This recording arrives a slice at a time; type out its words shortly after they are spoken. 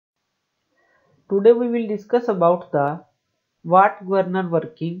Today we will discuss about the watt governor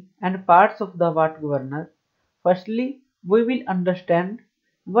working and parts of the watt governor. Firstly, we will understand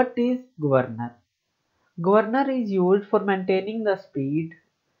what is governor. Governor is used for maintaining the speed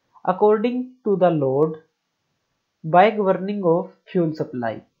according to the load by governing of fuel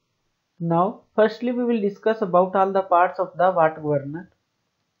supply. Now, firstly we will discuss about all the parts of the watt governor.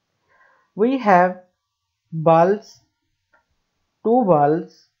 We have balls, two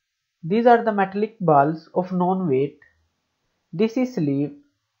balls. These are the metallic balls of known weight. This is sleeve.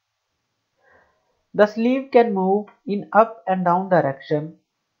 The sleeve can move in up and down direction.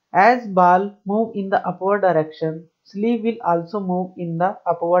 As ball move in the upward direction, sleeve will also move in the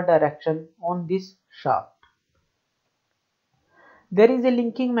upward direction on this shaft. There is a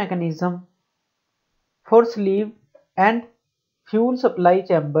linking mechanism for sleeve and fuel supply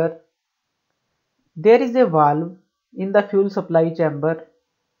chamber. There is a valve in the fuel supply chamber,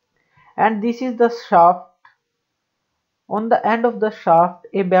 and this is the shaft. On the end of the shaft,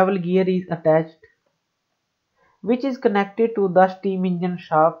 a bevel gear is attached, which is connected to the steam engine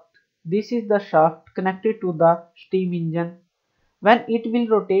shaft. This is the shaft connected to the steam engine. When it will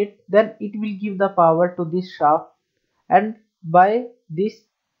rotate, then it will give the power to this shaft, and by this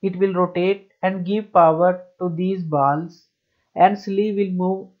it will rotate and give power to these balls, and sleeve will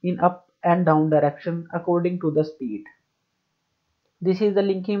move in up and down direction according to the speed. This is the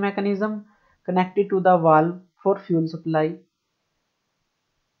linking mechanism connected to the valve for fuel supply.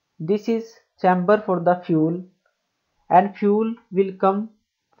 This is chamber for the fuel, and fuel will come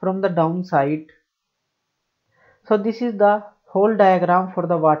from the downside. So this is the whole diagram for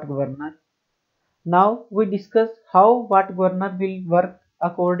the watt governor. Now we discuss how watt governor will work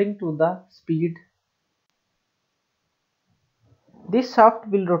according to the speed. This shaft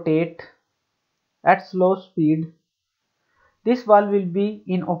will rotate at slow speed. This valve will be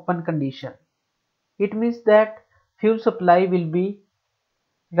in open condition. It means that fuel supply will be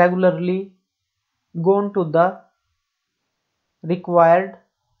regularly gone to the required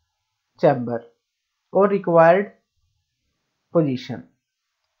chamber or required position.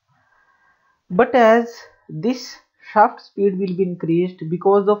 But as this shaft speed will be increased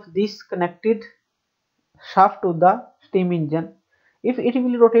because of this connected shaft to the steam engine, if it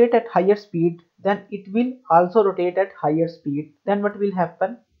will rotate at higher speed, then it will also rotate at higher speed. Then what will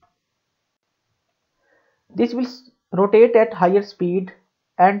happen? This will rotate at higher speed,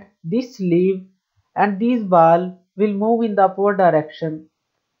 and this sleeve and this ball will move in the upward direction,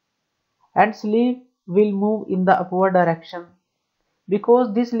 and sleeve will move in the upward direction.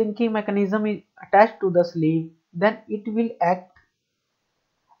 Because this linking mechanism is attached to the sleeve, then it will act,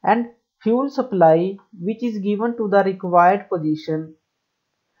 and fuel supply which is given to the required position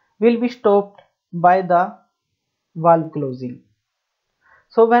will be stopped by the valve closing.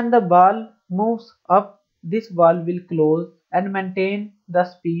 So when the ball moves up, this valve will close and maintain the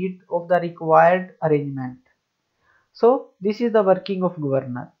speed of the required arrangement. So this is the working of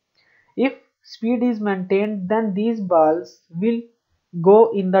governor. If speed is maintained, then these balls will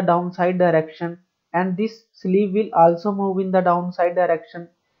go in the downside direction, and this sleeve will also move in the downside direction,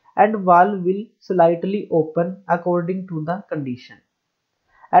 and valve will slightly open according to the condition,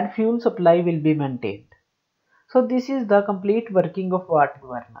 and fuel supply will be maintained. So this is the complete working of watt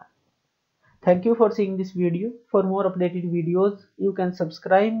governor. Thank you for seeing this video. For more updated videos, you can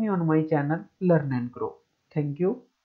subscribe me on my channel Learn and Grow. Thank you.